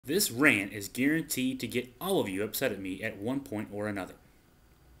This rant is guaranteed to get all of you upset at me at one point or another.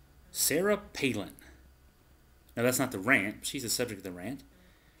 Sarah Palin. Now, that's not the rant. She's the subject of the rant,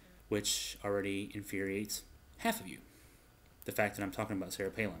 which already infuriates half of you. The fact that I'm talking about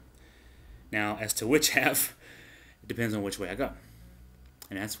Sarah Palin. Now, as to which half, it depends on which way I go.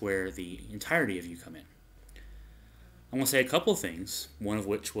 And that's where the entirety of you come in. I'm going to say a couple of things, one of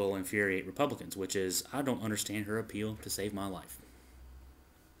which will infuriate Republicans, which is I don't understand her appeal to save my life.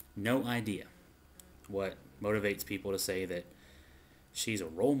 No idea what motivates people to say that she's a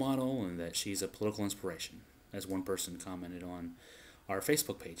role model and that she's a political inspiration, as one person commented on our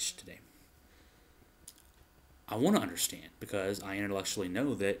Facebook page today. I want to understand because I intellectually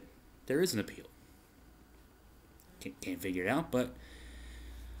know that there is an appeal. Can't figure it out, but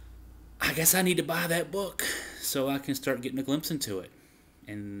I guess I need to buy that book so I can start getting a glimpse into it.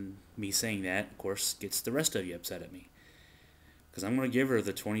 And me saying that, of course, gets the rest of you upset at me. Because I'm going to give her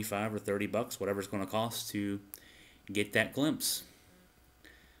the 25 or 30 bucks, whatever it's going to cost to get that glimpse.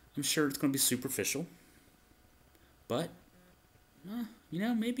 I'm sure it's going to be superficial. But,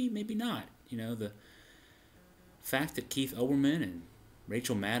 maybe not. The fact that Keith Olbermann and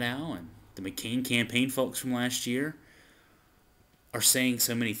Rachel Maddow and the McCain campaign folks from last year are saying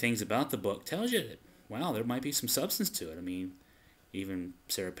so many things about the book tells you that, wow, there might be some substance to it. I mean, even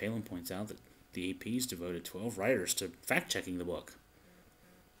Sarah Palin points out that the AP's devoted 12 writers to fact-checking the book.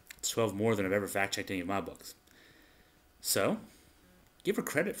 It's 12 more than I've ever fact-checked any of my books. So, give her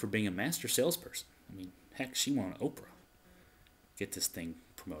credit for being a master salesperson. I mean, heck, she won Oprah. Get this thing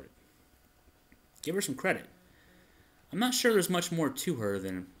promoted. Give her some credit. I'm not sure there's much more to her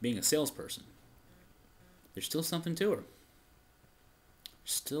than being a salesperson. There's still something to her.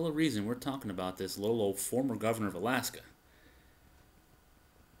 There's still a reason we're talking about this little old former governor of Alaska.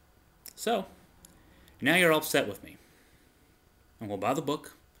 So, now you're all upset with me. I'm going to buy the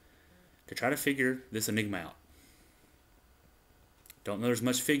book to try to figure this enigma out. Don't know there's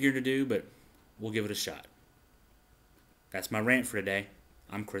much figuring to do, but we'll give it a shot. That's my rant for today.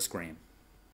 I'm Chris Graham.